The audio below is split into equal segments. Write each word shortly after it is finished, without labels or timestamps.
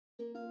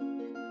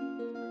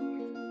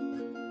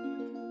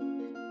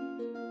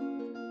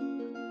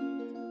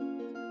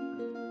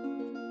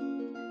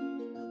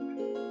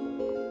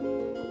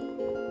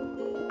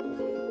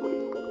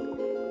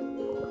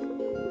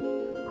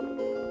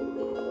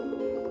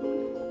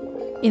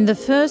In the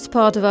first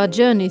part of our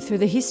journey through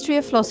the history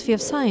of philosophy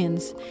of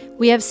science,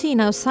 we have seen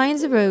how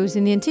science arose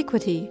in the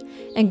antiquity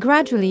and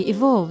gradually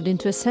evolved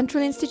into a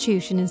central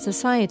institution in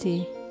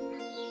society.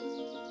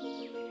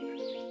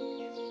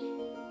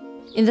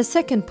 In the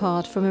second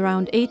part, from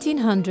around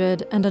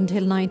 1800 and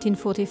until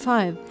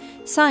 1945,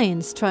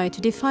 science tried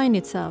to define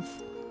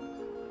itself.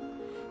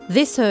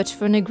 This search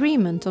for an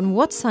agreement on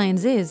what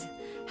science is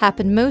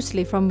happened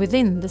mostly from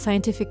within the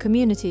scientific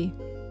community.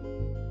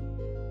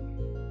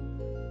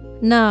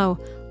 Now,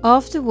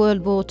 after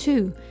World War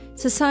II,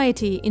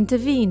 society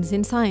intervenes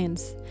in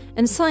science,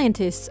 and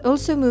scientists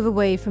also move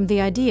away from the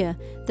idea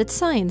that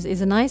science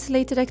is an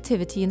isolated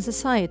activity in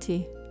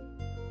society.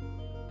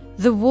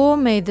 The war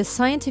made the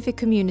scientific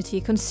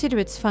community consider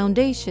its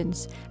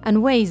foundations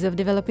and ways of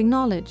developing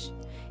knowledge,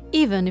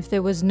 even if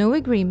there was no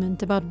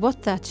agreement about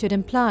what that should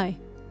imply.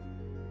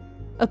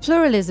 A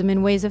pluralism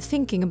in ways of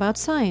thinking about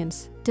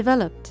science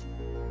developed.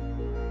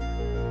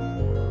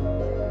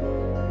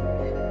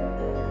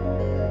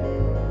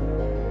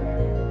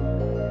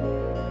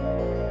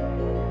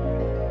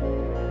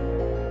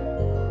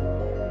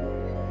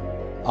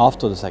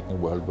 After the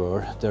Second World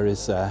War, there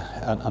is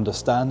an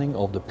understanding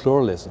of the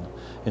pluralism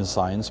in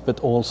science, but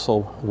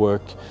also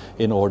work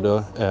in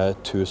order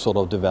to sort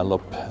of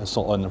develop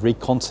and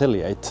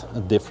reconciliate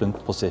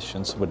different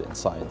positions within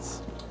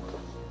science.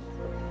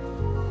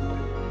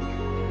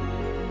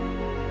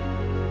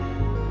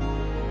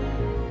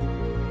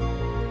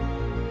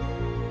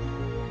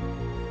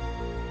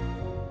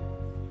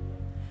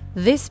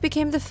 This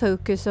became the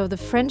focus of the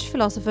French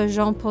philosopher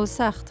Jean-Paul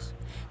Sartre,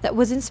 that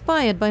was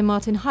inspired by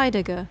Martin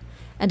Heidegger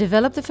and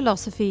developed the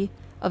philosophy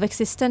of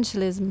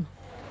existentialism.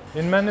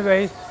 In many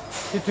ways,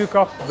 he took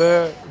up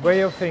the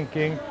way of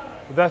thinking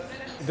that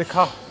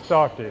Descartes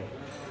started.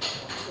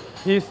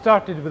 He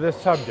started with a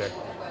subject,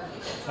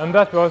 and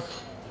that was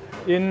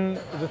in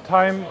the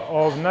time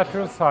of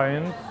natural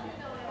science.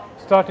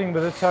 Starting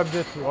with a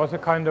subject was a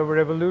kind of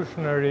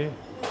revolutionary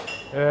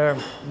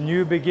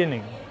new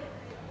beginning,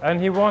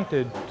 and he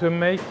wanted to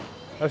make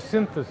a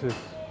synthesis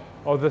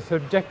of the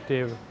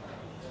subjective,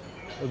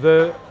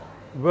 the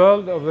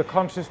world of the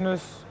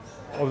consciousness,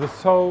 of the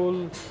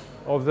soul,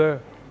 of the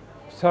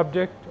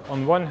subject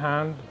on one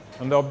hand,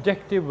 and the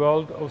objective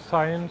world of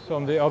science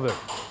on the other.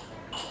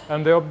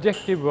 And the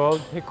objective world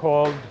he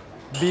called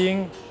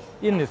being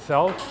in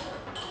itself,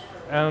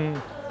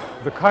 and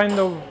the kind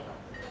of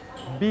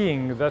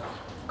being that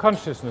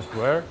consciousness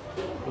were,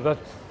 that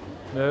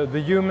the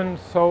human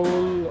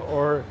soul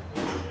or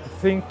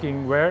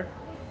thinking were,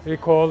 he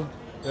called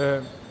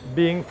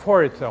being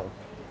for itself.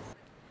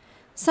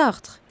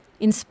 Sartre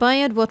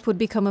inspired what would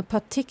become a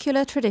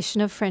particular tradition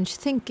of French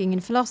thinking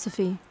in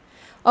philosophy,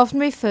 often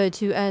referred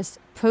to as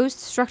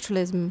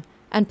post-structuralism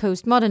and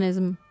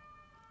postmodernism.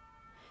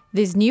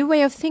 This new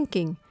way of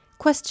thinking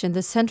questioned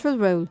the central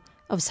role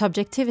of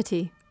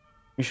subjectivity.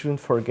 We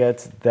shouldn't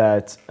forget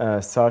that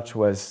Sartre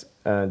was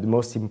the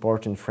most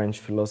important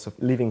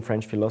living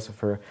French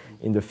philosopher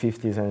in the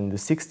 50s and the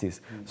 60s.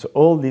 So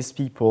all these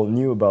people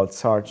knew about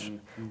Sartre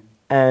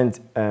and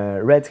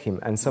read him,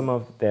 and some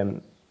of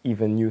them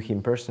even knew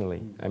him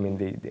personally. I mean,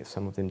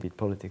 some of them did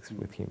politics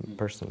with him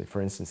personally, for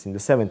instance, in the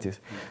 70s.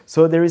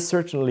 So there is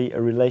certainly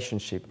a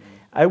relationship.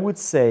 I would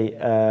say,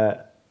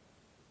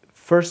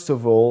 first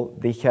of all,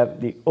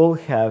 they all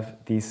have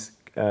this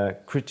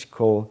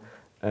critical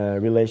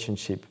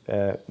relationship.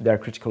 They are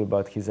critical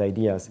about his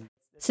ideas.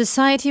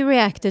 Society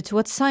reacted to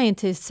what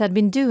scientists had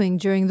been doing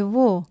during the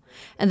war,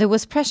 and there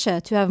was pressure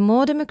to have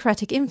more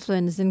democratic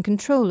influence and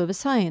control over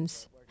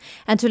science,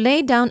 and to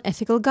lay down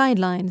ethical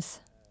guidelines.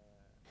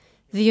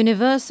 The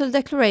Universal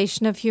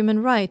Declaration of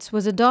Human Rights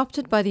was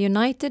adopted by the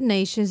United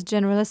Nations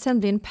General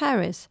Assembly in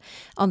Paris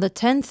on the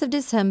 10th of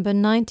December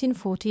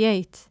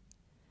 1948.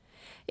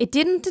 It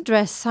didn't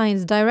address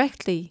science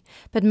directly,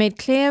 but made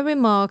clear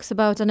remarks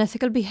about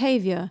unethical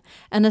behavior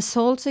and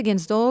assaults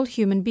against all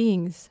human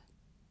beings.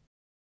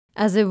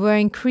 As there were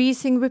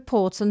increasing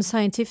reports on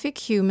scientific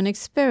human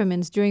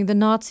experiments during the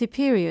Nazi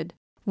period,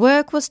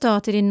 work was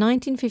started in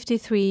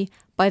 1953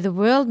 by the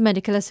World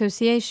Medical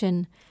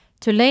Association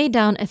to lay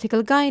down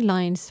ethical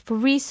guidelines for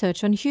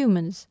research on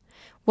humans,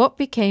 what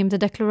became the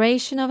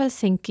Declaration of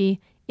Helsinki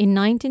in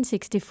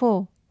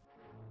 1964.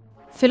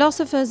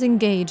 Philosophers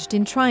engaged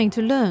in trying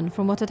to learn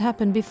from what had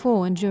happened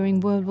before and during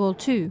World War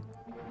II.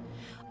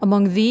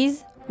 Among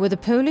these were the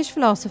Polish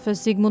philosopher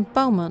Zygmunt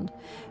Bauman,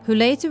 who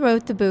later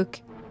wrote the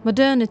book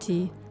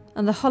Modernity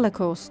and the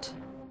Holocaust.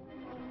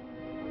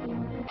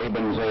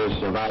 Abenza's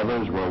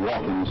survivors were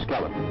walking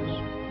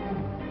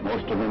skeletons.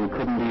 Most of them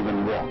couldn't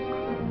even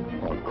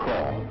walk or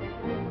crawl.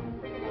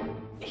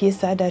 He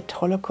said that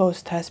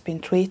Holocaust has been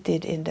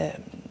treated in the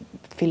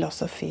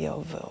philosophy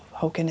of,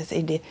 how can I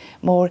say,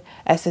 more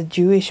as a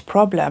Jewish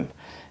problem,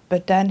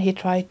 But then he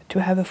tried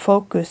to have a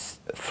focus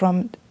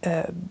from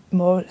a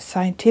more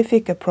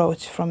scientific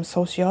approach from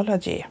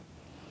sociology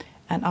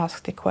and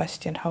asked the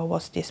question, how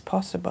was this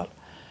possible?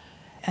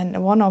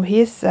 And one of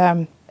his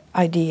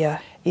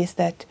idea is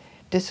that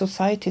the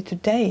society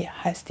today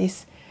has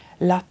this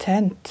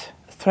latent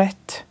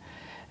threat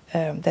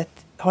that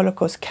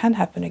Holocaust can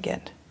happen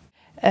again.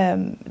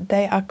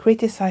 They are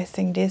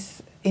criticizing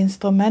this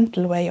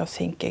instrumental way of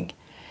thinking,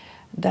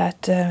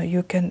 that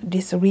you can,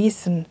 this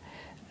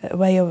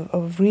way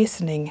of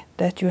reasoning,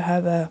 that you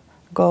have a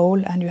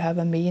goal and you have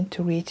a mean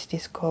to reach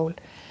this goal.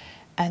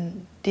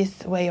 And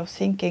this way of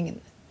thinking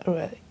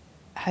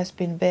has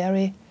been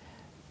very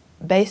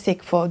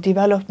basic for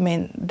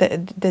development,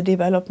 the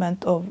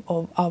development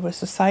of our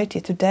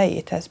society today.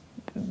 It has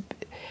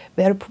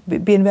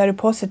been very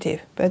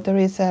positive, but there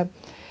is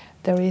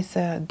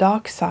a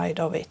dark side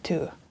of it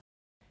too.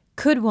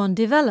 Could one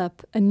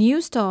develop a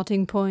new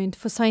starting point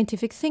for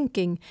scientific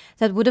thinking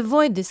that would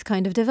avoid this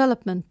kind of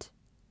development?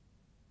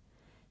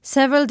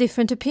 Several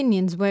different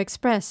opinions were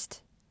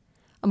expressed.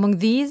 Among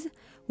these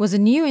was a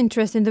new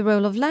interest in the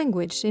role of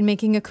language in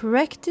making a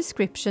correct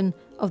description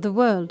of the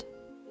world.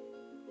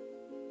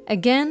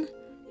 Again,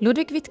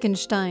 Ludwig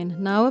Wittgenstein,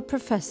 now a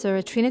professor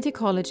at Trinity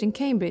College in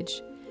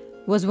Cambridge,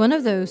 was one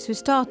of those who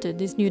started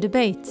this new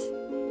debate.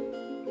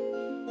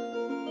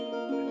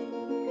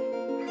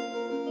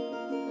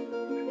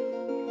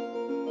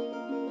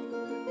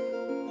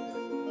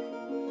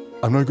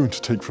 I'm now going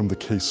to take from the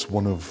case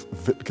one of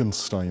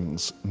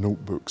Wittgenstein's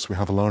notebooks. We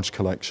have a large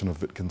collection of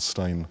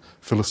Wittgenstein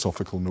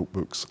philosophical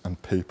notebooks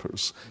and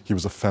papers. He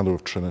was a fellow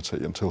of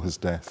Trinity until his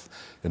death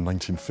in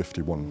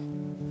 1951.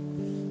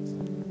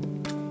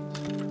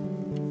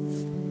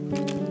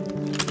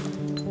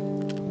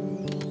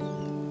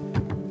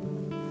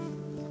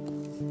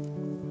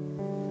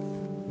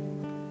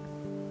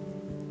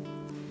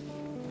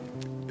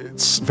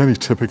 It's very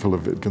typical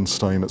of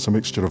Wittgenstein. It's a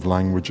mixture of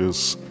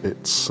languages.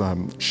 It's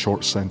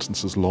short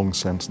sentences, long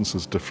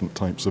sentences, different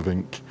types of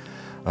ink.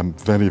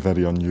 Very,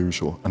 very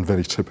unusual and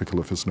very typical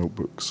of his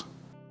notebooks.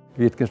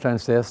 Wittgenstein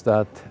says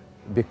that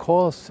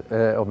because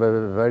of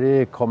a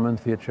very common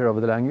feature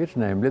of the language,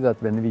 namely that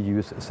when we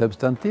use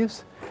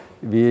substantives,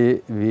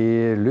 we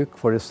look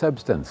for a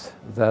substance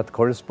that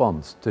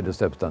corresponds to the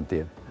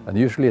substantive. And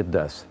usually it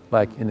does,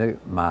 like in a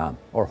man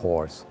or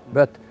horse.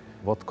 But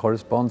what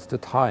corresponds to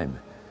time?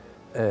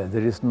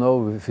 There is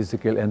no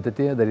physical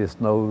entity, there is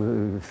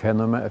no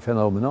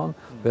phenomenon,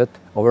 but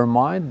our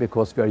mind,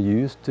 because we are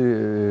used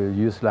to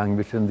use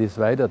language in this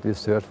way, that we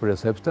search for a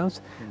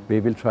substance, we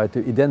will try to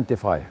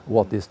identify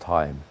what is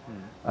time.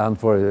 And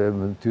for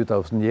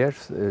 2000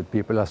 years,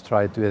 people have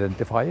tried to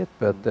identify it,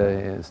 but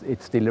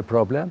it's still a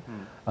problem.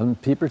 And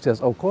people say,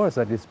 of course,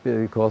 that is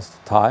because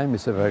time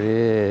is a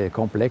very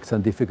complex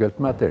and difficult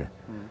matter.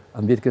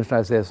 And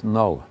Wittgenstein says,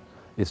 no,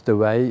 it's the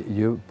way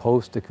you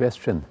pose the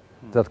question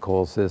that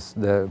causes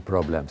the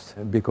problems.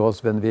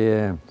 Because when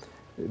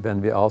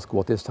we ask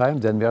what is time,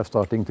 then we are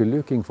starting to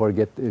looking for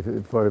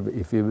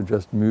if we will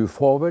just move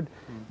forward,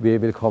 we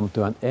will come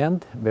to an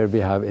end where we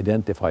have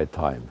identified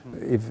time.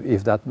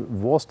 If that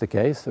was the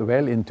case,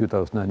 well, in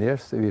 2000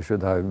 years we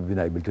should have been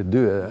able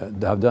to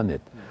have done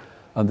it.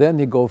 And then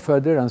he go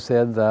further and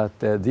said that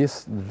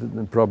this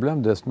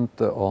problem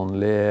doesn't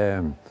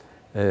only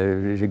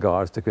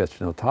regards the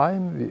question of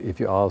time. If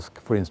you ask,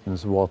 for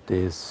instance, what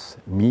is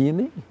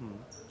meaning,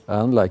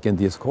 and like in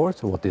this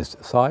course, what is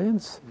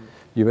science,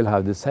 you will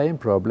have the same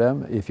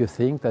problem if you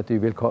think that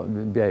you will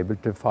be able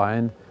to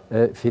find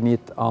a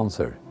finite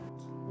answer.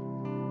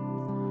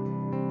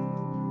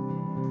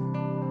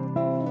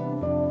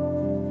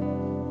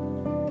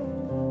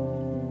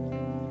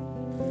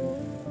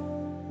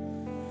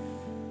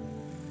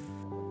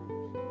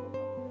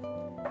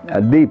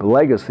 A deep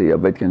legacy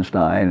of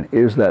Wittgenstein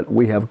is that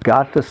we have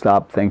got to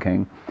stop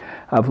thinking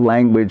of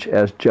language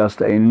as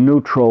just a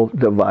neutral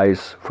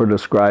device for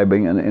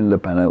describing an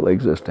independently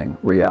existing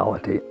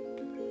reality.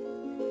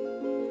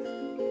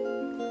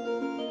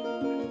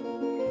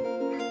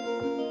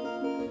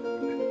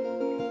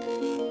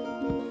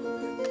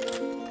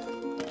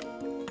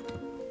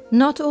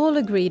 Not all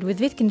agreed with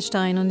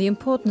Wittgenstein on the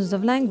importance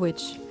of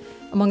language.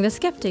 Among the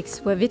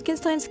skeptics were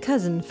Wittgenstein's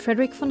cousin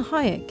Friedrich von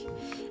Hayek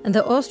and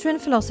the Austrian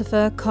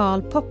philosopher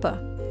Karl Popper.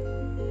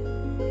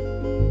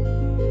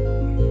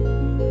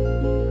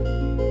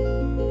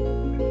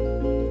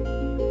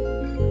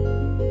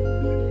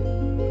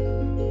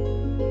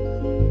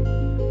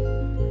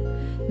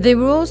 They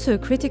were also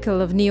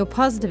critical of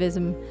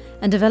neo-positivism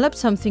and developed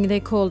something they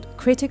called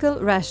critical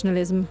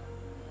rationalism.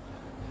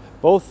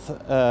 Both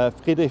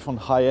Friedrich von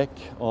Hayek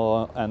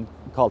and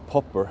Karl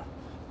Popper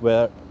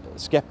were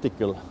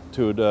skeptical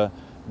to the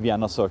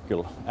Vienna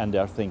Circle and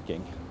their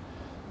thinking.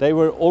 They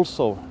were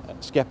also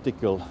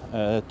skeptical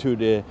to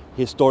the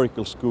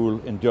historical school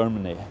in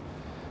Germany.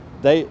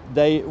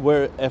 They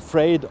were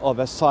afraid of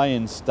a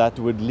science that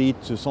would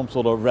lead to some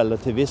sort of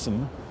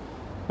relativism.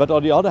 But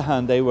on the other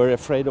hand, they were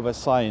afraid of a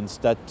science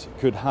that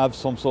could have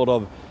some sort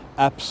of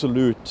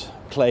absolute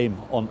claim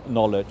on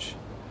knowledge.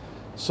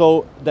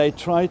 So they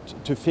tried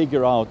to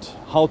figure out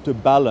how to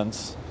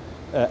balance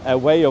a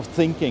way of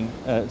thinking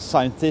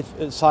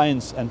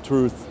science and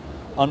truth,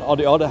 and on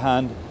the other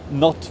hand,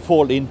 not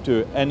fall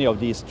into any of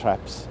these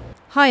traps.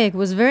 Hayek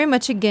was very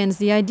much against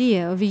the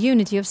idea of a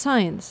unity of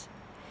science.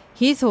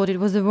 He thought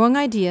it was the wrong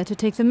idea to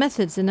take the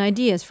methods and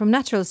ideas from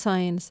natural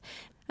science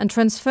and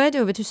transfer it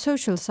over to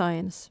social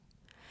science.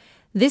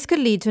 This could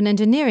lead to an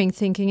engineering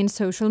thinking in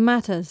social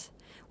matters,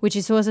 which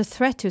is also a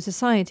threat to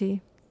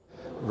society.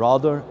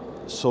 Rather,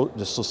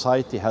 the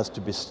society has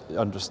to be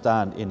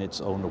understood in its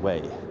own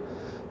way.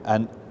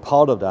 And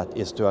part of that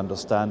is to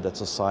understand that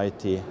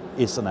society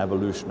is an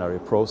evolutionary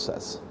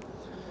process.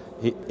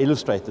 He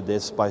illustrated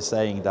this by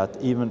saying that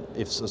even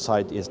if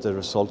society is the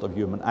result of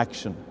human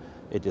action,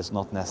 it is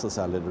not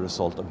necessarily the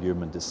result of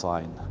human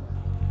design.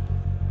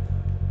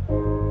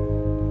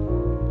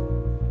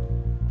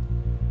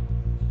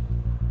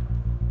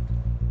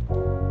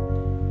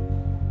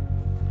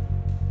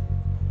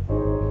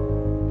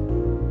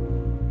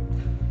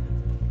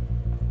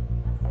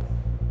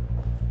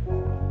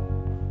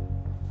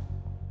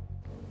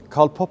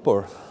 Karl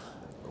Popper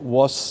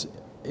was,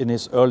 in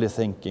his early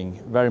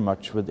thinking, very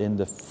much within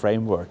the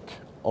framework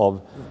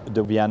of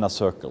the Vienna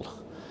Circle.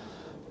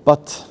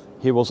 But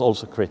he was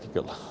also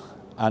critical.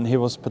 And he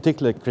was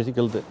particularly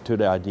critical to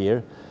the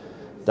idea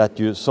that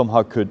you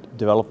somehow could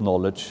develop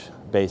knowledge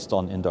based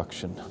on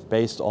induction,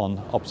 based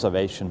on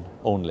observation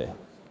only.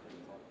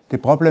 The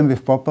problem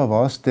with Popper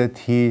was that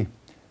he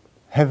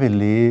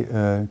heavily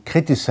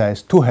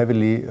criticized, too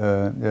heavily,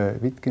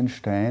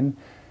 Wittgenstein,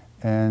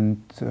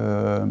 and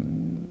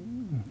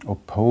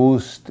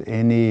opposed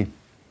any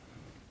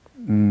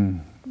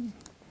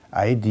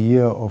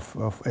idea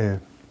of a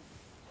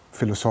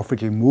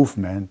philosophical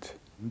movement.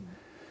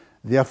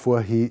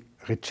 Therefore, he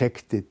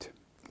rejected.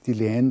 Till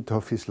the end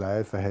of his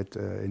life, I had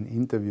an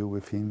interview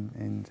with him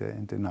in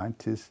the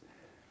 90s,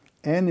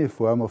 any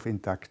form of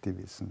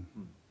inductivism.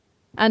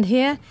 And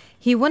here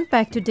he went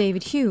back to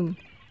David Hume,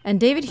 and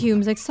David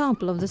Hume's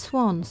example of the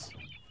swans.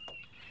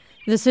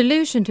 The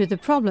solution to the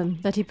problem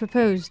that he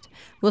proposed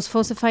was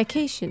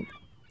falsification.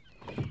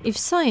 If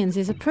science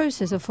is a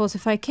process of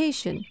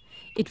falsification,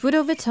 it would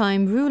over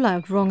time rule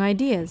out wrong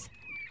ideas.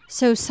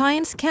 So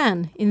science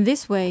can, in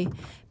this way,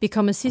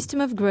 become a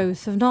system of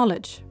growth of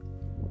knowledge.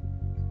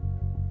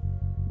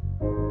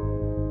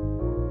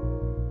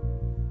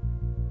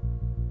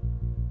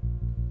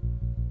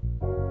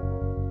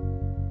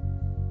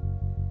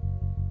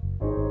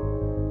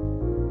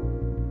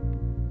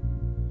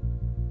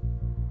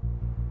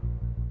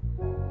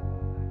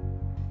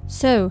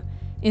 So,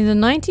 in the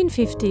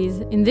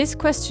 1950s, in this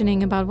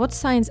questioning about what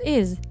science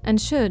is and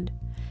should,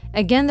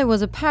 again there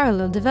was a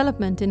parallel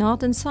development in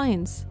art and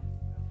science.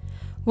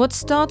 What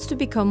starts to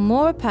become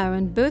more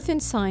apparent both in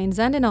science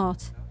and in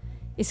art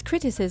is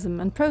criticism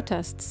and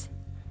protests.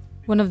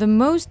 One of the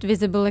most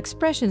visible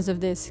expressions of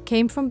this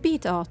came from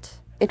beat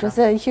art. It was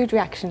a huge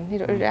reaction,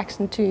 a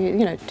reaction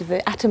to, to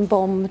the atom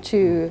bomb,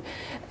 to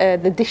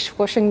the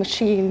dishwashing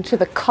machine, to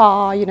the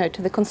car,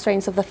 to the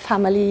constraints of the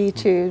family,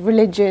 to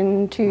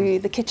religion, to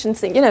the kitchen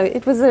sink.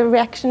 It was a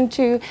reaction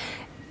to,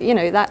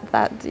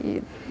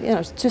 to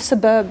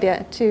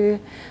suburbia, to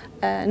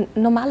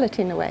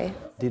normality in a way.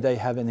 Did they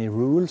have any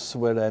rules?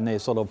 Were there any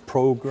sort of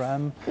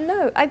program?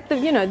 No,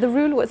 the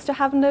rule was to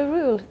have no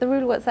rule. The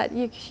rule was that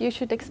you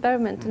should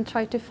experiment and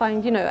try to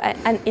find,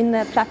 an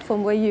inner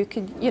platform where you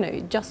could,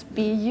 just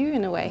be you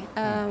in a way.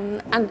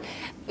 And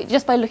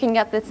just by looking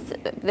at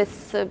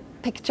this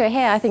picture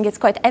here, I think it's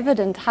quite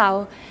evident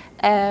how,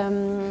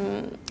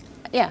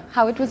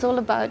 how it was all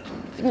about,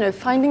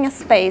 finding a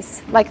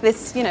space like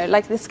this,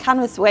 like this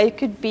canvas where you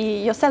could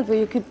be yourself, where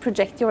you could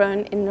project your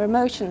own inner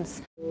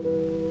emotions.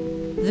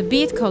 The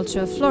beat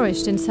culture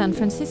flourished in San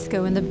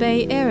Francisco and the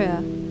Bay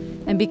Area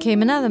and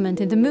became an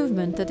element in the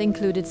movement that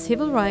included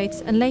civil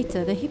rights and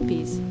later the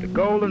hippies. The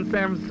goal in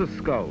San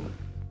Francisco.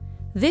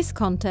 This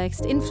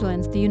context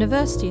influenced the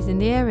universities in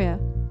the area.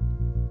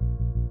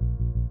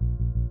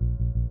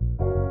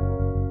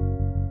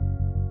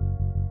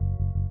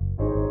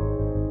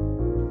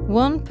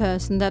 One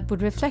person that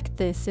would reflect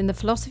this in the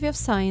philosophy of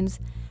science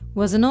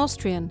was an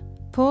Austrian,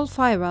 Paul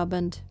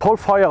Feyerabend. Paul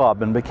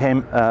Feyerabend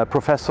became a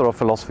professor of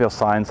philosophy of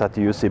science at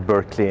the UC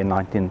Berkeley in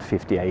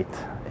 1958.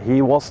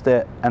 He was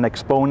an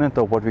exponent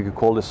of what we could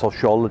call the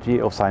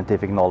sociology of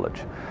scientific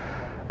knowledge.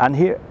 And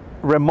he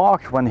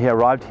remarked when he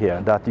arrived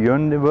here that the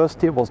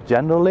university was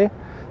generally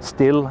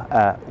still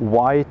a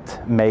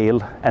white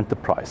male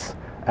enterprise,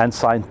 and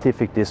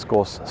scientific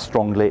discourse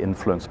strongly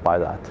influenced by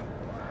that.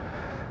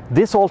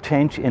 This all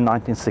changed in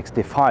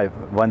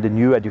 1965 when the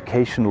new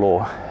education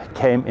law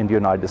came in the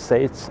United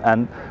States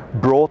and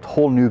brought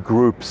whole new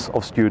groups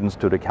of students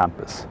to the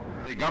campus.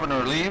 The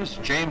governor leaves.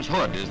 James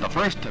Hood is the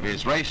first of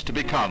his race to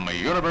become a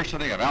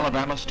University of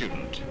Alabama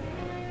student.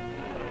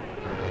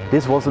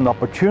 This was an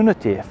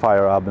opportunity,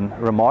 Feyerabend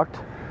remarked,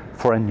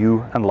 for a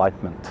new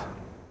enlightenment.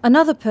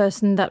 Another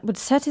person that would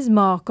set his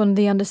mark on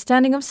the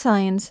understanding of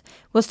science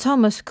was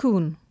Thomas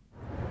Kuhn.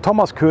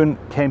 Thomas Kuhn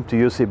came to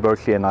UC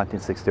Berkeley in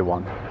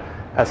 1961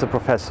 as a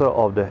professor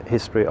of the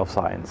history of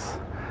science.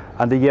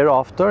 And the year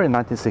after, in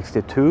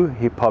 1962,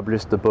 he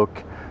published the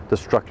book The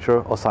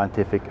Structure of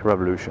Scientific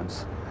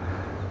Revolutions.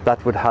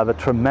 That would have a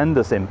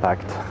tremendous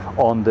impact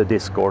on the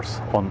discourse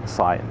on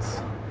science.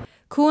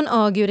 Kuhn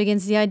argued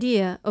against the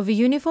idea of a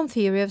uniform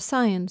theory of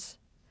science.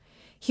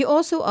 He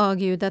also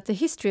argued that the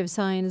history of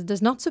science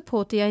does not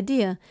support the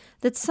idea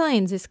that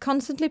science is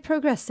constantly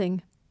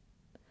progressing.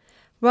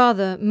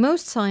 Rather,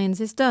 most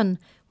science is done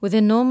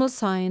within normal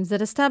science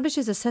that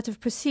establishes a set of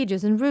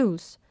procedures and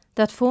rules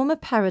that form a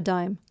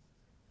paradigm.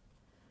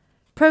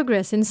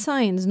 Progress in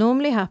science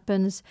normally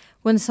happens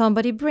when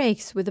somebody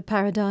breaks with the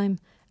paradigm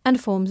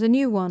and forms a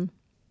new one.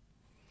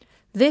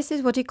 This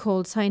is what he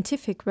called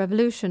scientific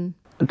revolution.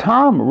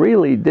 Thom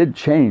really did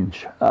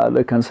change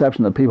the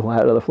conception that people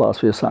had of the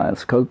philosophy of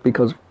science,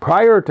 because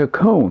prior to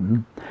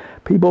Kuhn,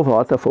 people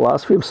thought the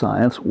philosophy of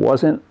science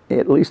wasn't,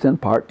 at least in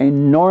part, a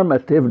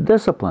normative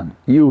discipline.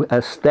 You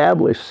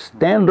establish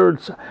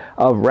standards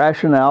of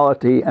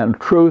rationality and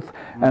truth,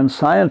 and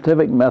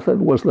scientific method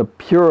was the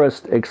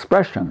purest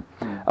expression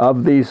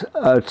of these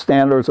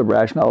standards of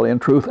rationality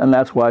and truth, and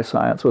that's why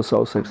science was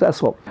so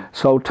successful.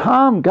 So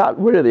Thom got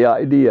rid of the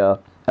idea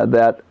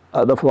that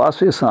the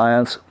philosophy of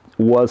science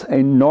was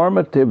a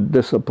normative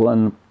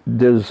discipline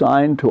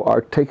designed to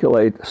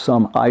articulate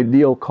some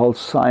ideal called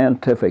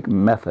scientific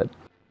method.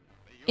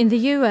 In the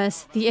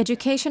US, the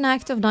Education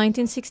Act of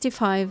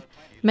 1965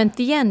 meant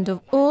the end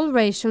of all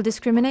racial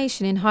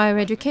discrimination in higher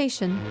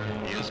education.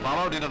 He is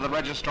followed into the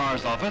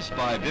registrar's office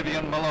by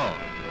Vivian Malone.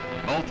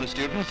 Both the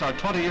students are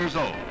 20 years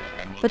old.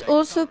 But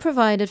also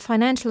provided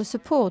financial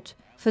support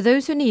for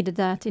those who needed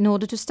that in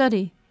order to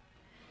study.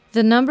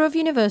 The number of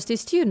university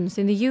students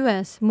in the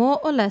US more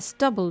or less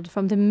doubled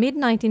from the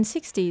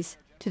mid-1960s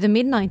to the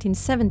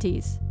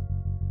mid-1970s.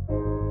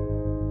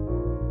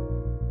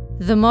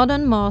 The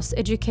modern mass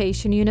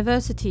education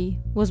university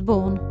was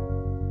born.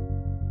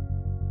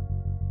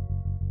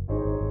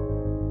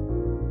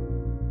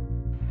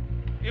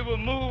 It will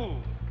move.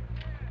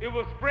 It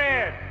will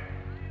spread.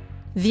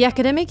 The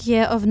academic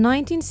year of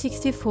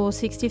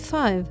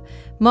 1964-65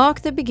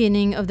 marked the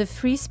beginning of the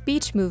free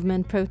speech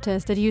movement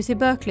protest at UC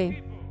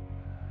Berkeley.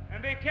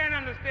 And they can't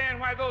understand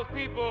why those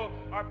people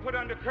are put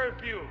under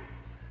curfew,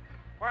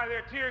 why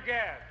they're tear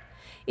gassed.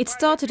 It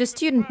started a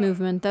student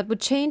movement that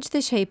would change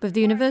the shape of the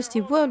university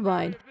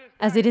worldwide,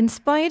 as it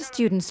inspired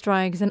student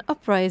strikes and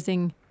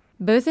uprising,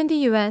 both in the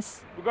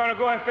US, We're going to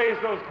go and face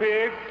those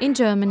pigs. In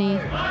Germany,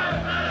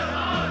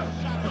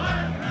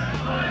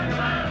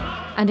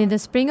 and in the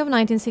spring of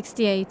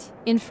 1968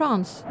 in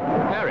France.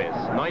 Paris,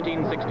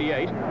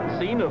 1968,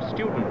 scene of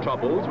student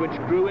troubles which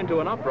grew into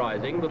an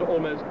uprising that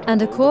almost...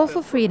 And a call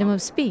for freedom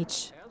of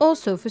speech,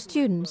 also for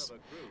students,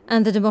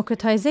 and the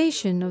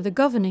democratization of the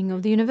governing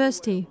of the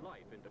university.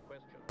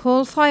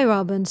 Paul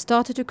Feyerabend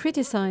started to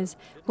criticize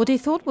what he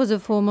thought was a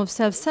form of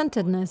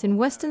self-centeredness in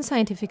Western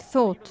scientific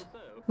thought.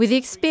 With the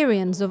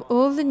experience of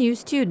all the new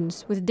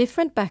students with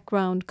different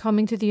background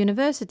coming to the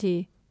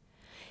university,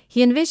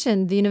 he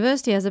envisioned the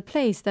university as a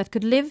place that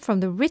could live from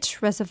the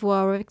rich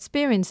reservoir of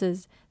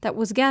experiences that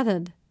was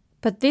gathered.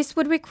 But this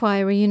would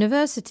require a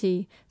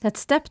university that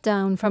stepped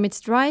down from its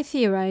dry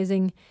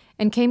theorizing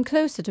and came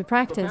closer to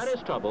practice. The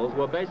Paris troubles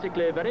were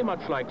basically very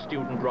much like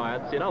student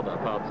riots in other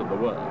parts of the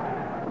world.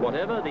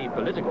 Whatever the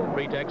political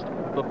pretext,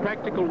 the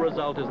practical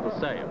result is the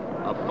same,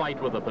 a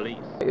fight with the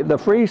police. The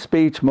free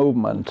speech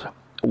movement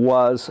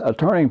was a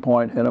turning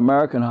point in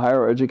American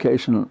higher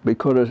education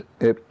because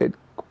it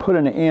put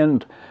an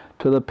end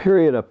to the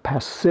period of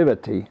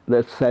passivity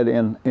that set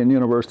in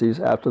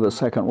universities after the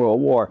Second World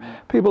War.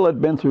 People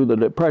had been through the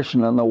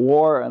Depression and the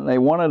war, and they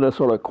wanted a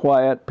sort of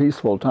quiet,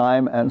 peaceful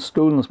time, and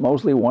students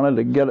mostly wanted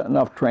to get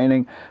enough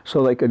training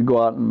so they could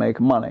go out and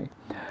make money.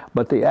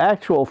 But the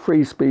actual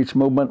free speech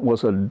movement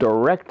was a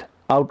direct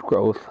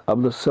outgrowth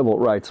of the civil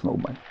rights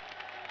movement.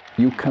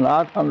 You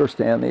cannot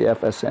understand the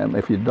FSM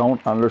if you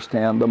don't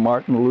understand the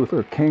Martin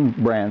Luther King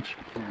branch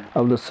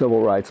of the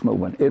civil rights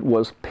movement. It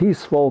was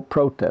peaceful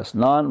protest,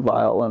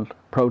 nonviolent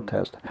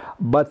protest.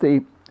 But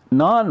the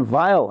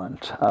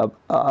nonviolent,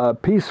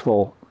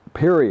 peaceful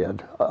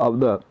period of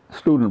the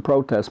student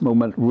protest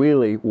movement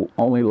really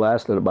only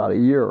lasted about a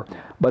year.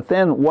 But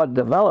then what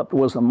developed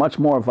was a much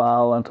more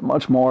violent,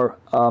 much more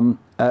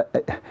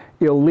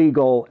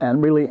illegal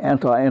and really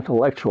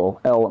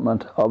anti-intellectual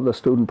element of the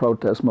student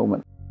protest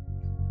movement.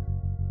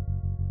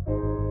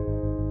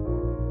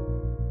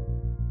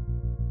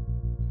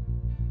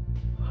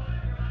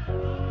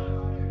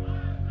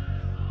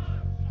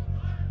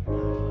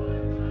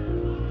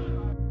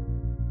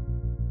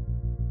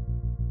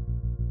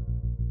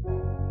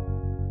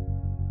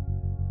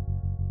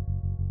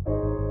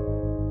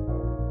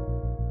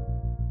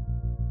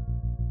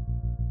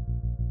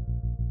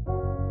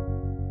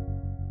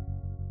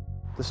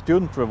 The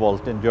student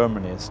revolt in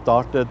Germany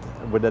started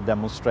with a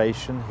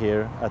demonstration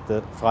here at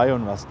the Freie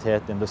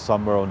Universität in the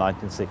summer of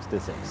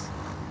 1966.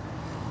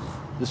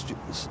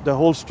 The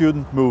whole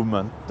student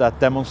movement that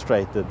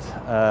demonstrated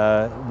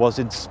was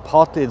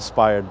partly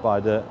inspired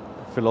by the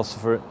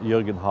philosopher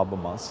Jürgen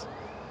Habermas.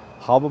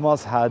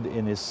 Habermas had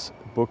in his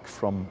book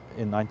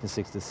in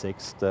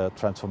 1966, The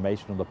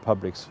Transformation of the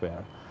Public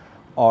Sphere,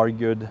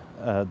 argued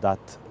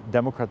that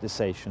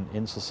democratization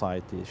in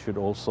society should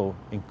also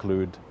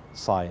include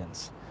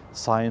science.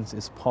 Science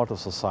is part of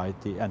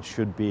society and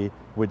should be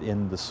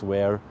within the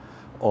sphere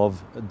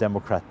of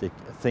democratic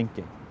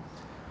thinking.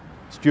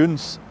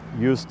 Students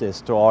use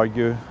this to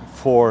argue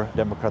for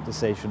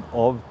democratization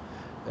of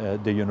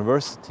the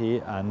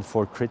university and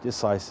for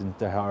criticizing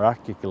the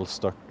hierarchical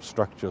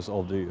structures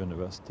of the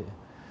university.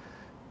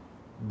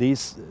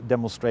 These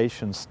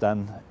demonstrations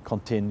then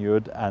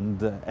continued and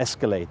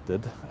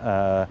escalated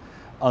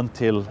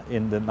until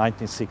in the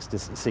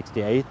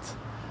 1968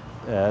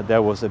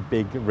 there was a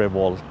big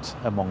revolt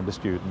among the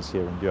students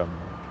here in Germany.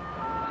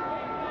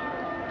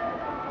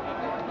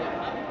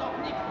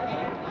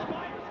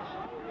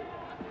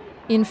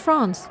 In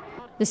France,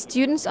 the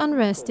students'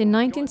 unrest in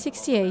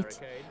 1968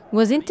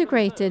 was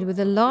integrated with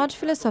a large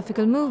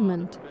philosophical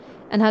movement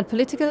and had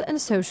political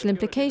and social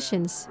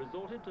implications.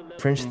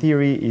 French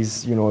theory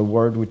is, a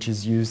word which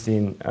is used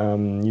in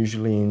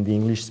usually in the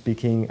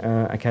English-speaking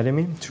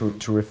academy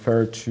to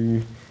refer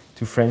to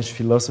French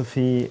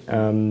philosophy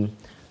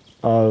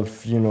of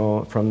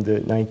from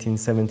the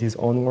 1970s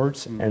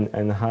onwards,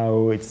 and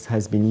how it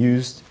has been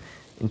used,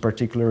 in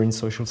particular in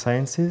social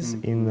sciences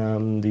in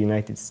the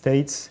United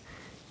States,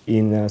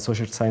 in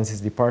social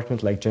sciences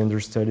department like gender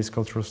studies,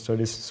 cultural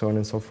studies, so on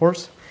and so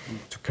forth,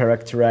 to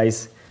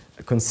characterize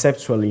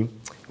conceptually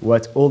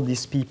what all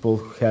these people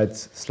who had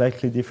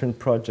slightly different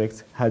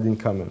projects had in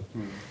common.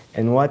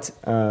 And what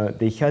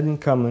they had in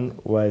common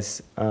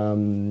was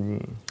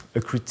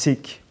a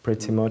critique,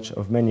 pretty much,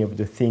 of many of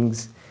the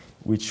things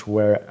which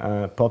were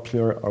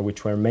popular or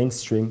which were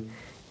mainstream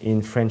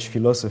in French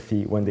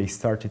philosophy when they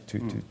started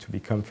to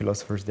become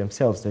philosophers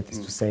themselves, that is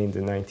to say in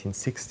the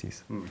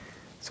 1960s.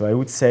 So I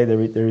would say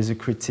there is a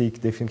critique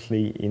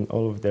definitely in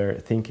all of their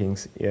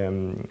thinkings.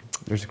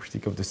 There's a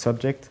critique of the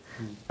subject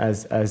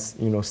as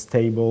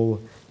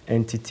stable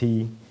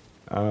entity,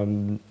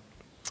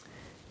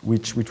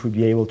 which would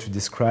be able to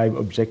describe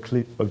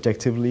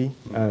objectively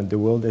the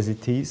world as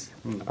it is.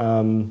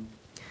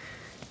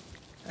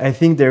 I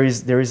think there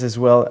is as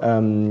well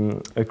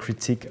a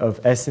critique of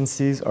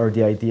essences, or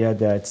the idea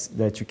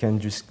that you can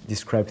just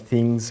describe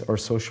things or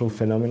social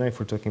phenomena, if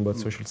we're talking about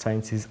social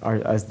sciences,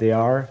 as they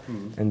are,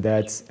 and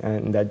that's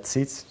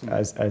it,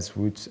 as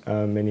would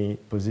many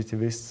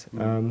positivists,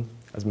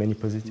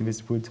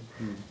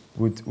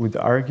 would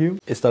argue.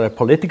 Is there a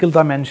political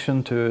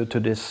dimension to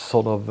this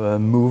sort of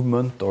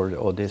movement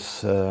or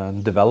this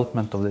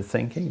development of the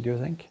thinking, do you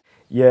think?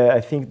 Yeah,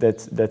 I think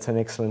that's an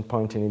excellent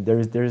point in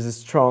it. There is a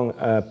strong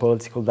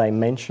political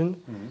dimension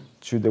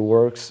to the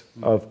works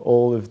of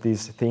all of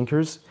these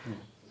thinkers.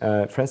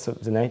 France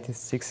of the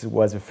 1960s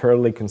was a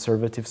fairly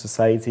conservative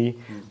society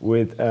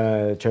with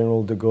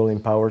General de Gaulle in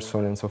power, so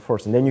on and so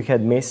forth. And then you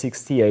had May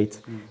 68,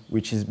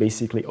 which is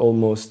basically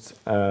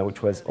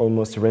which was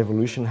almost a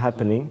revolution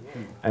happening,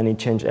 and it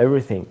changed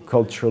everything,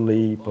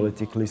 culturally,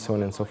 politically, so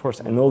on and so forth.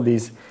 And all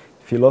these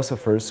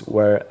philosophers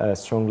were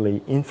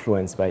strongly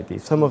influenced by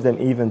this. Some of them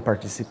even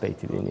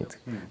participated in it.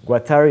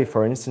 Guattari,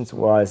 for instance,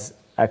 was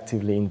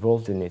actively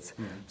involved in it.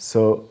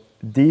 So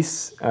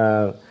this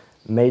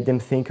made them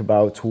think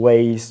about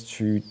ways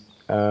to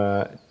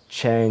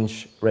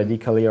change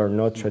radically or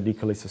not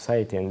radically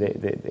society, and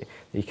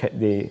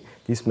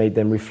this made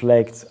them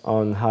reflect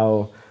on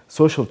how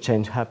social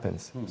change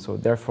happens. So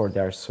therefore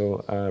they are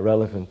so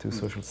relevant to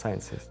social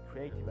sciences.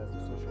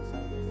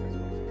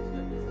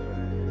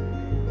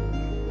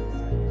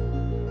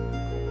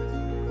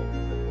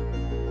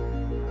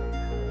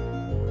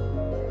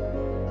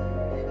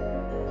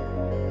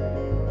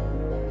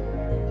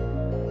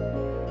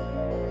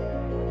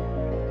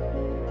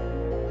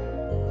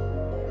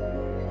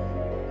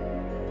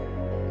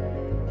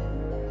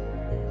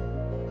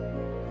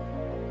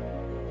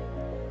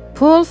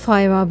 Paul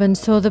Feyerabend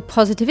saw the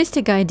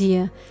positivistic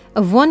idea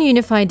of one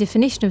unified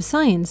definition of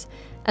science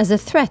as a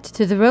threat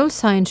to the role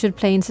science should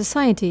play in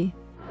society.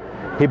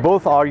 He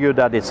both argued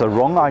that it's a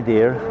wrong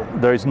idea,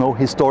 there is no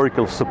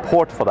historical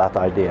support for that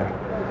idea.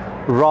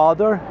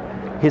 Rather,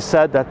 he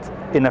said that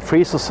in a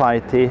free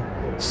society,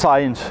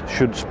 science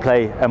should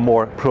play a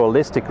more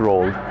pluralistic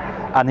role,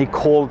 and he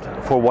called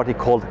for what he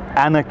called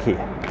anarchy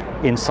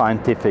in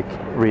scientific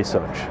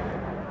research.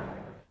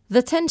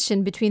 The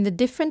tension between the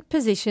different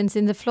positions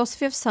in the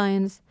philosophy of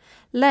science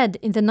led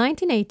in the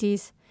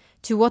 1980s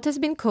to what has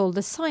been called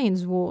the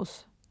science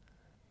wars.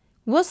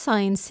 Was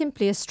science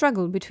simply a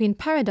struggle between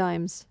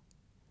paradigms?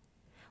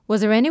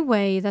 Was there any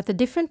way that the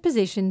different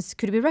positions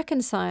could be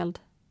reconciled?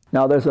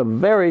 Now there's a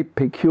very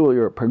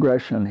peculiar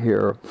progression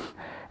here,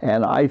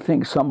 and I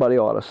think somebody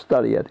ought to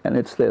study it, and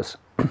it's this.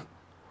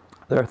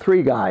 There are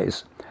three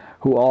guys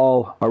who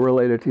all are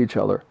related to each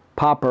other: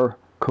 Popper,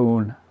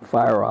 Kuhn,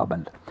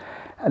 Feyerabend.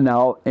 And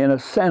now, in a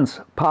sense,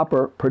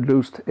 Popper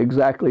produced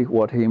exactly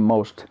what he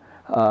most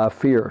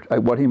feared,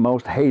 what he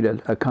most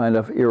hated, a kind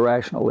of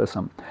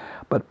irrationalism.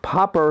 But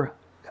Popper,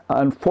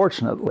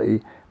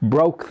 unfortunately,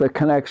 broke the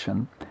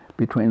connection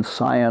between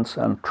science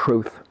and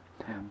truth.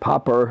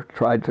 Popper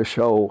tried to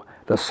show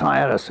The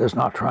scientist is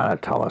not trying to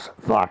tell us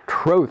the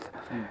truth.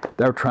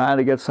 They're trying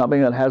to get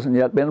something that hasn't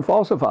yet been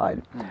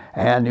falsified.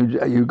 And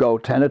you go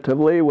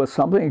tentatively with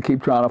something and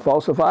keep trying to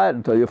falsify it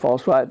until you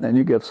falsify it, and then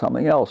you get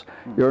something else.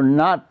 You're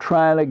not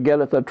trying to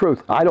get at the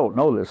truth. I don't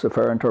know this, a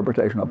fair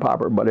interpretation of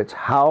Popper, but it's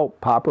how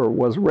Popper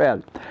was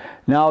read.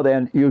 Now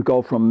then, you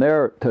go from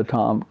there to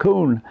Tom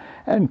Kuhn,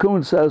 and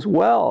Kuhn says,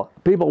 well,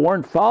 people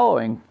weren't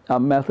following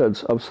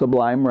methods of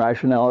sublime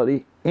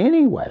rationality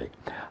anyway.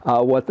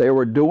 What they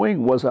were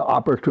doing was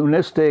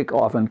opportunistic,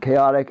 often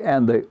chaotic,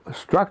 and the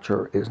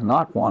structure is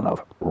not one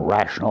of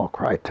rational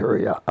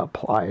criteria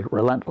applied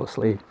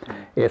relentlessly.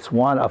 It's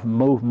one of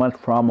movement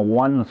from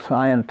one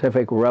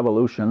scientific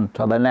revolution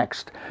to the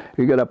next.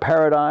 You get a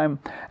paradigm,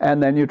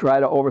 and then you try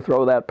to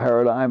overthrow that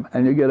paradigm,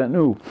 and you get a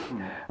new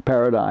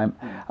paradigm.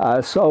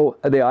 So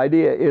the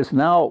idea is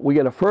now we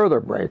get a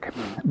further break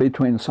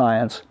between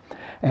science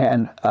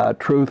and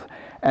truth,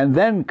 and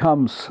then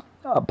comes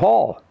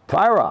Paul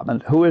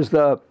Feyerabend, who is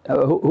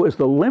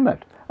the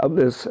limit of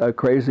this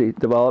crazy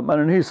development,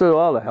 and he said,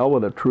 well, the hell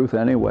with the truth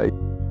anyway.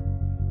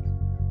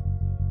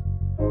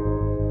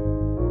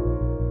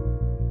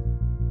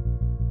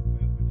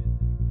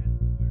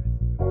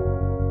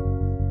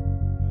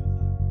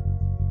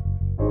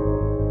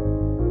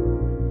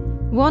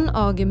 One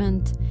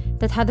argument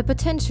that had the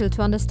potential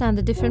to understand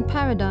the different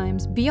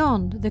paradigms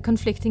beyond the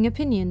conflicting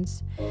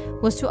opinions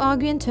was to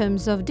argue in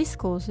terms of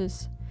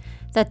discourses,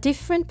 that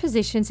different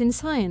positions in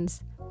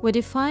science were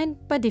defined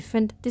by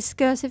different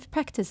discursive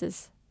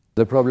practices.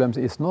 The problem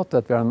is not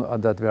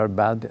that we are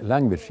bad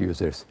language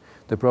users.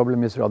 The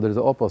problem is rather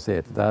the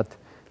opposite, that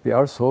we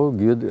are so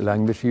good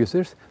language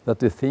users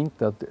that we think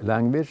that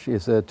language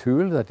is a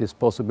tool that is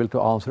possible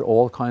to answer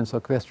all kinds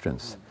of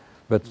questions.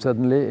 But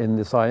suddenly in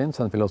the science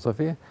and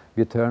philosophy,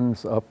 we turn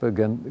up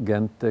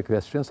against the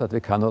questions that we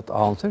cannot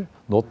answer,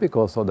 not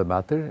because of the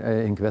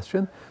matter in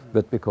question,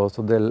 but because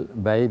of the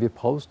way we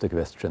pose the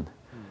question.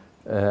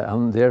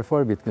 And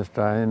therefore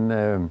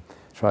Wittgenstein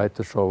tried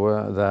to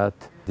show that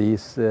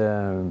this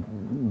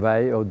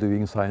way of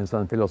doing science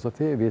and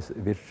philosophy,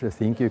 which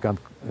think you can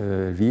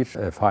reach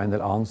a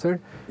final answer,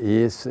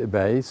 is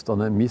based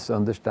on a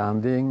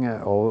misunderstanding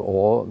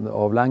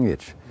of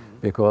language.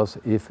 Because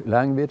if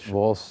language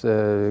was,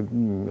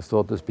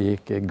 so to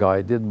speak,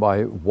 guided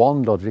by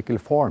one logical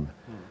form,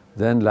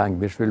 then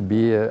language will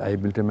be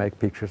able to make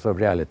pictures of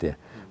reality.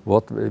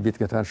 What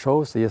Wittgenstein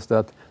shows is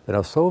that there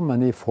are so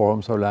many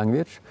forms of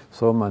language,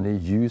 so many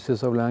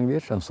uses of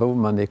language, and so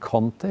many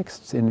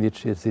contexts in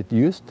which it's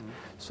used.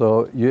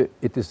 So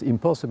it is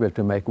impossible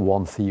to make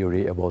one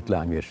theory about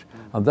language.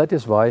 And that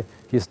is why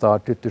he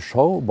started to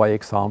show by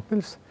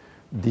examples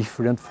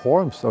different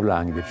forms of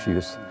language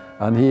use.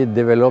 And he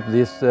developed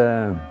this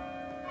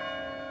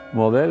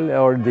model,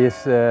 or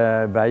this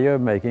way of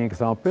making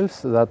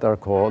examples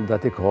that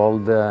he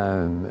called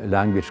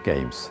language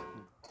games.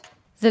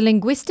 The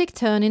linguistic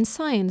turn in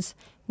science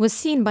was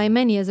seen by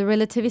many as a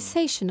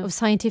relativization of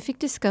scientific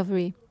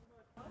discovery.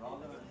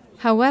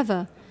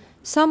 However,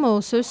 some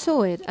also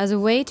saw it as a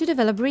way to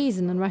develop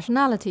reason and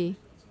rationality.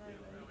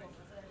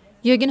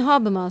 Jürgen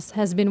Habermas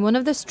has been one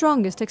of the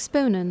strongest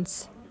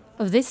exponents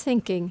of this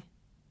thinking.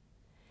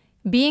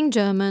 Being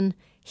German,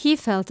 he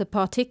felt a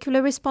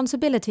particular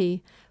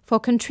responsibility for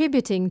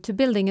contributing to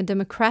building a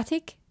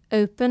democratic,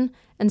 open,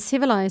 and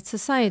civilized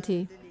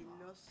society.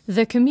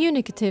 The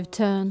communicative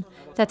turn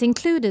that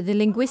included the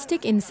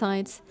linguistic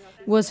insights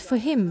was for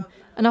him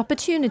an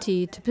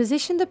opportunity to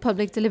position the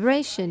public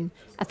deliberation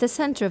at the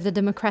center of the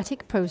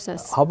democratic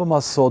process.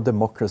 Habermas saw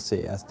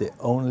democracy as the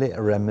only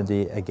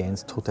remedy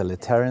against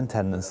totalitarian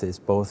tendencies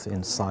both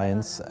in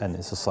science and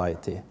in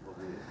society.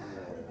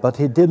 But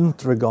he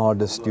didn't regard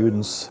the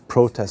students'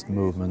 protest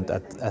movement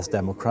as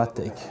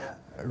democratic.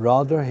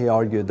 Rather, he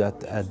argued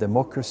that a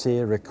democracy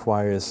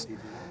requires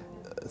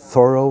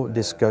thorough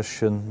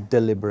discussion,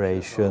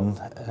 deliberation,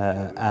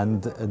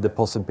 and the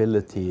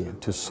possibility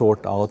to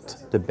sort out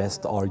the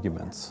best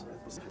arguments.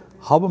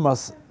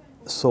 Habermas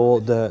saw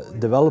the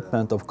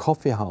development of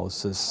coffee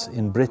houses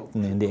in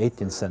Britain in the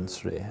 18th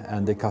century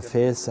and the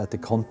cafes at the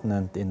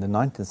continent in the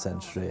 19th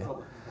century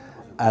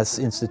as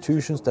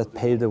institutions that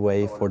paved the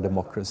way for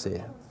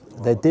democracy.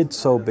 They did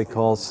so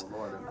because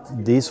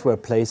these were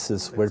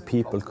places where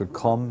people could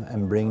come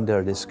and bring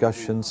their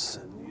discussions,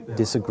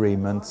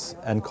 disagreements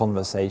and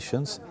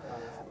conversations,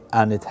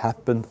 and it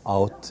happened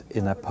out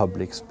in a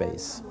public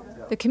space.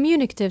 The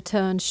communicative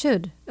turn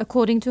should,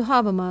 according to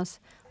Habermas,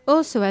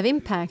 also have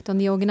impact on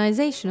the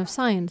organization of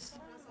science.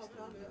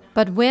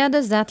 But where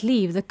does that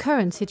leave the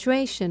current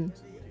situation?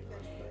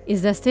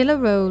 Is there still a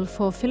role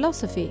for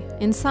philosophy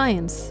in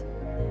science?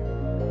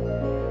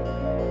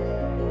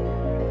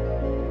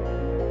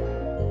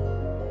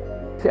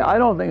 See, I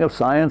don't think of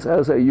science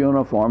as a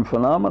uniform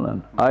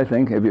phenomenon. I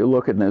think if you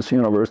look at this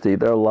university,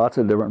 there are lots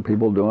of different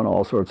people doing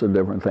all sorts of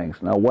different things.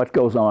 Now, what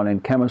goes on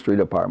in chemistry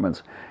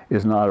departments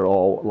is not at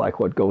all like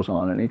what goes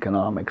on in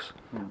economics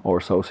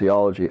or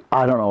sociology.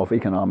 I don't know if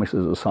economics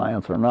is a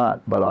science or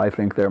not, but I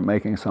think they're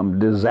making some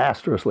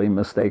disastrously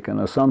mistaken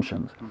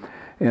assumptions.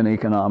 in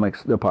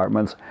economics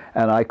departments,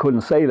 and I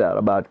couldn't say that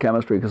about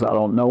chemistry because I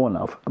don't know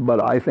enough.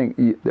 But I think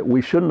that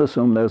we shouldn't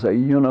assume there's a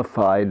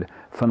unified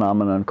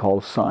phenomenon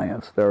called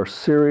science. There are a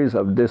series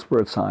of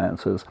disparate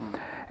sciences,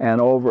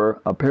 and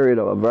over a period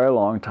of a very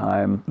long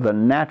time, the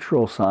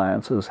natural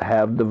sciences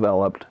have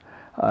developed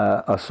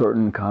a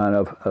certain kind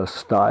of a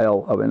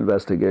style of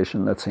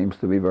investigation that seems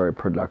to be very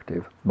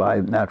productive. By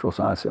natural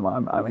science,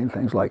 I mean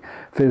things like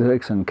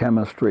physics and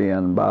chemistry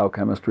and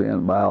biochemistry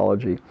and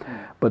biology.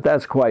 But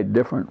that's quite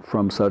different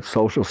from such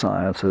social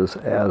sciences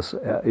as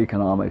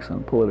economics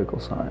and political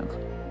science.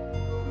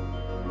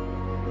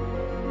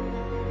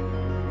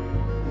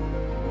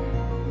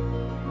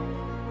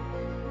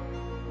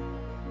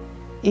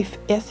 If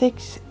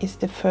ethics is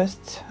the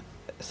first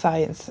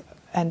science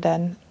and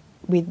then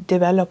we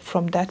develop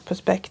from that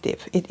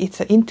perspective, it's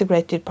an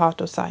integrated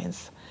part of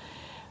science.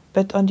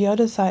 But on the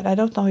other side, I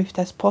don't know if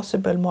that's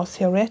possible, more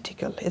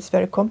theoretical. It's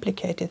very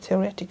complicated,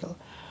 theoretical.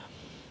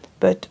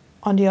 But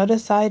on the other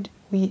side,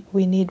 we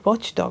need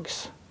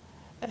watchdogs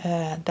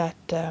that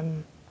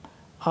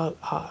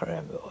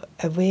are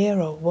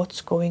aware of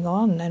what's going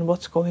on and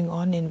what's going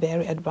on in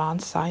very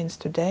advanced science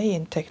today,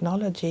 in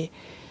technology,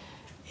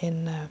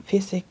 in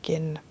physics,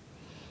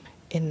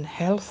 in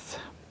health.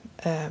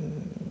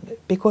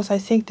 Because I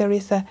think there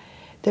is a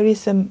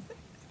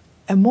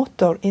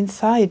motor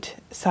inside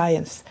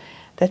science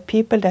that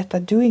people that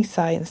are doing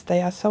science,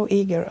 they are so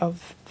eager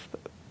of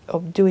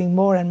doing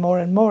more and more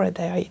and more.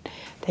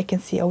 They can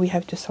see, oh, we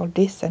have to solve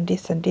this and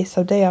this and this.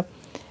 So they are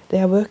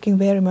working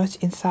very much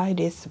inside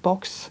this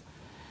box.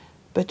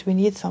 But we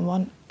need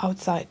someone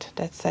outside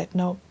that said,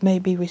 no,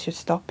 maybe we should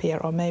stop here,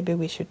 or maybe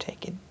we should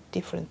take it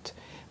different.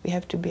 We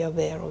have to be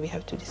aware, or we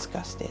have to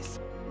discuss this.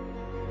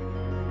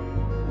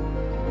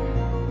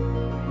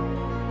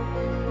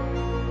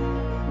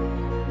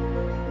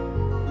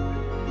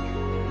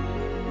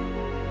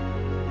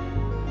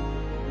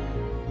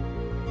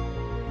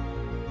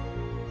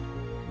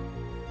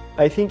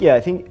 I think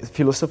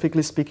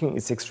philosophically speaking,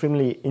 it's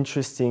extremely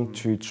interesting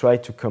to try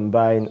to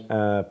combine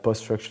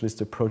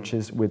post-structuralist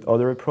approaches with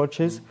other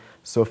approaches.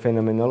 So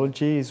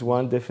phenomenology is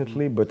one,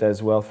 definitely, but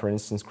as well, for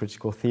instance,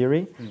 critical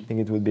theory. I think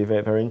it would be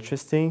very, very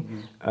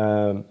interesting.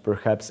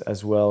 Perhaps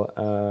as well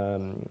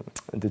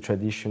the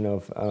tradition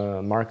of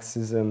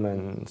Marxism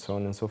and so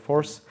on and so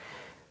forth.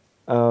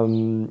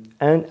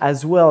 And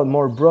as well,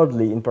 more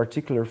broadly, in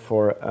particular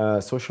for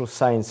social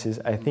sciences,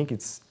 I think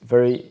it's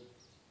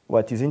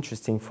what is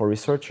interesting for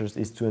researchers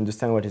is to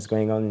understand what is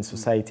going on in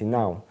society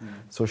now,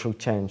 social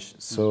change.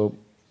 So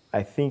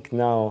I think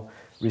now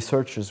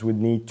researchers would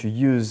need to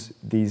use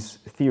these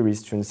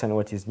theories to understand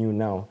what is new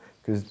now,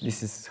 because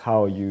this is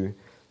how you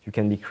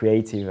can be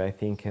creative, I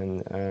think,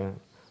 and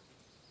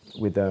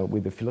with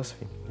the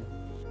philosophy.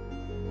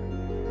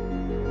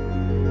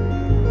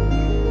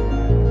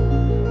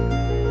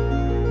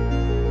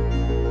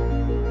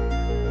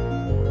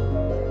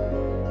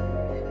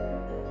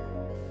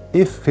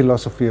 If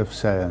philosophy of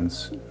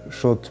science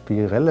should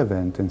be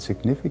relevant and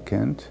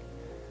significant,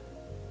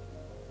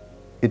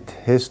 it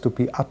has to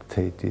be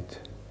updated.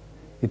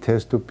 It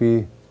has to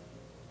be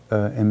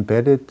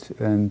embedded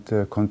and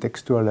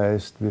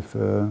contextualized with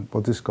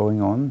what is going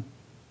on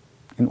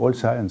in all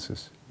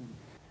sciences.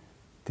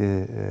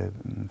 The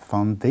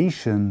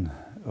foundation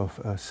of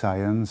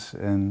science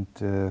and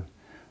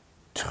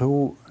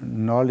true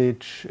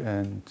knowledge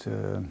and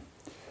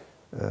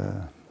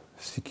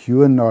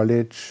secure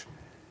knowledge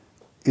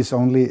is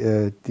only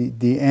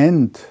the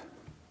end.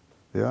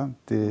 Yeah,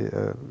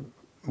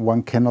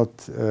 one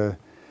cannot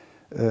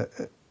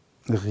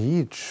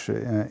reach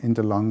in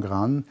the long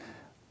run.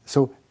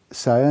 So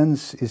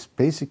science is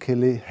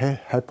basically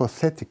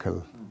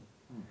hypothetical,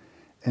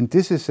 and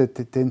this is the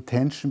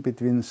tension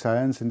between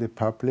science and the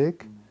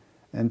public,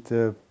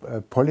 and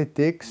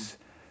politics.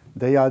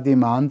 They are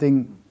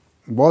demanding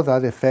what are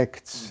the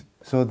facts.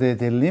 So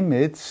the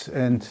limits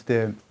and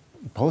the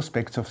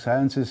prospects of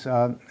sciences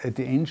are at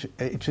the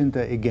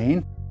agenda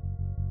again.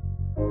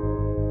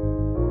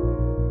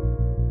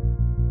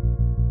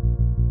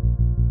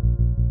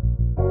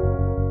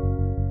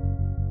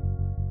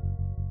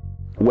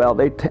 Well,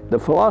 the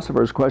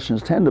philosophers'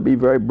 questions tend to be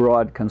very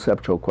broad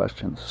conceptual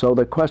questions. So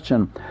the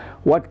question,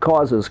 what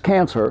causes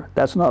cancer,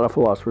 that's not a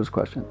philosopher's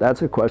question.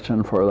 That's a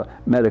question for the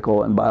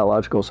medical and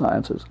biological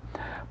sciences.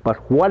 But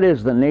what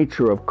is the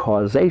nature of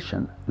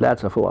causation?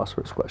 That's a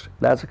philosopher's question.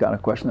 That's the kind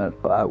of question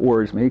that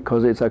worries me,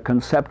 because it's a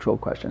conceptual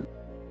question.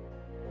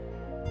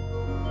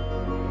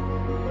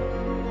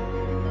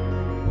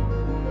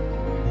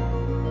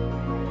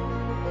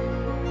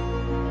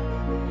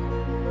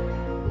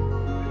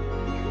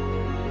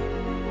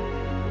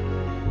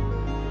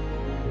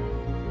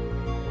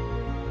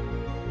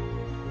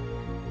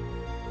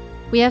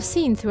 We have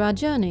seen through our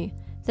journey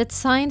that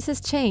science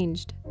has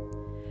changed,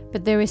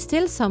 but there is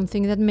still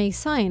something that makes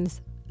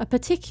science a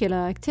particular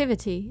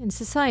activity in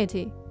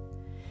society,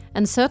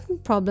 and certain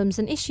problems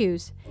and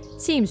issues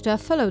seems to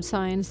have followed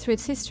science through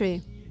its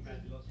history.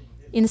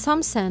 In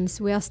some sense,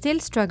 we are still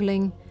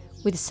struggling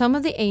with some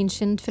of the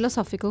ancient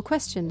philosophical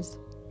questions.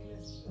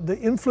 The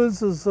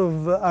influences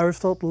of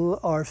Aristotle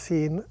are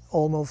seen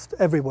almost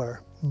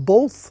everywhere,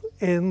 both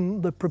in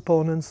the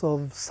proponents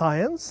of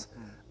science,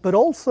 but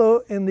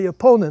also in the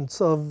opponents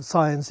of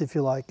science, if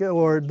you like,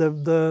 or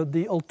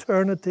the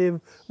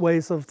alternative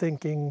ways of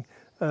thinking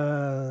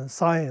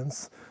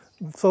science.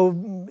 So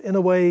in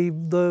a way,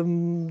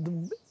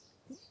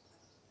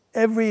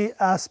 every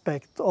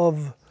aspect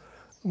of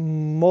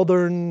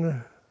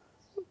modern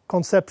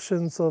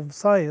conceptions of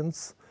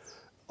science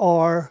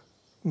are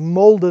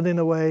molded in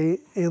a way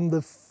in the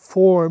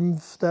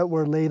forms that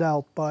were laid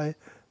out by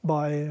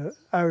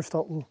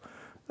Aristotle.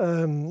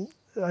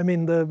 I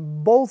mean,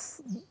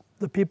 both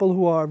the people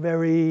who are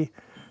very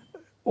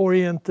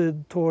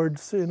oriented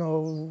towards, you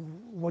know,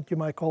 what you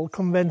might call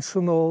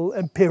conventional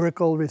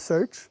empirical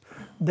research,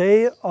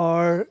 they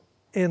are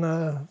in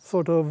a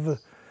sort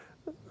of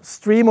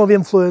stream of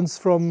influence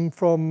from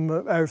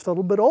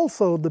Aristotle, but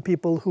also the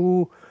people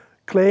who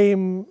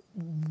claim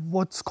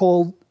what's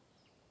called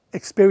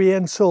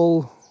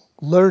experiential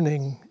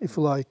learning, if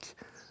you like,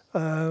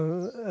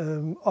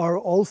 are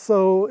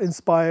also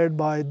inspired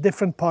by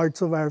different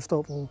parts of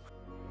Aristotle.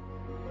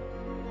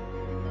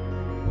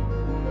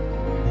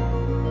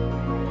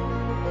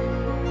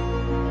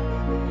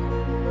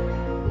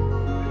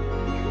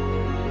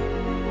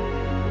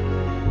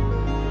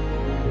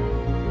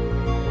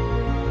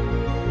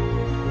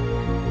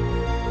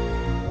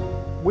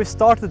 We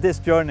started this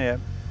journey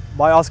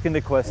by asking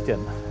the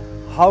question,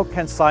 how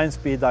can science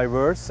be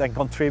diverse and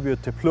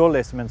contribute to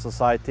pluralism in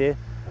society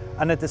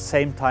and at the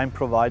same time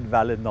provide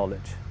valid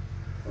knowledge?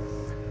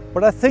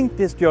 What I think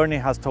this journey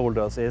has told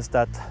us is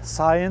that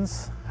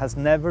science has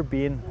never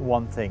been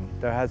one thing.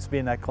 There has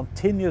been a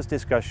continuous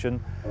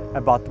discussion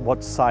about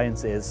what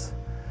science is,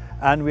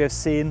 and we have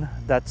seen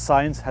that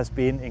science has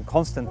been in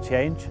constant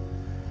change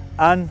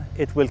and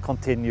it will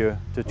continue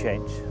to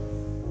change.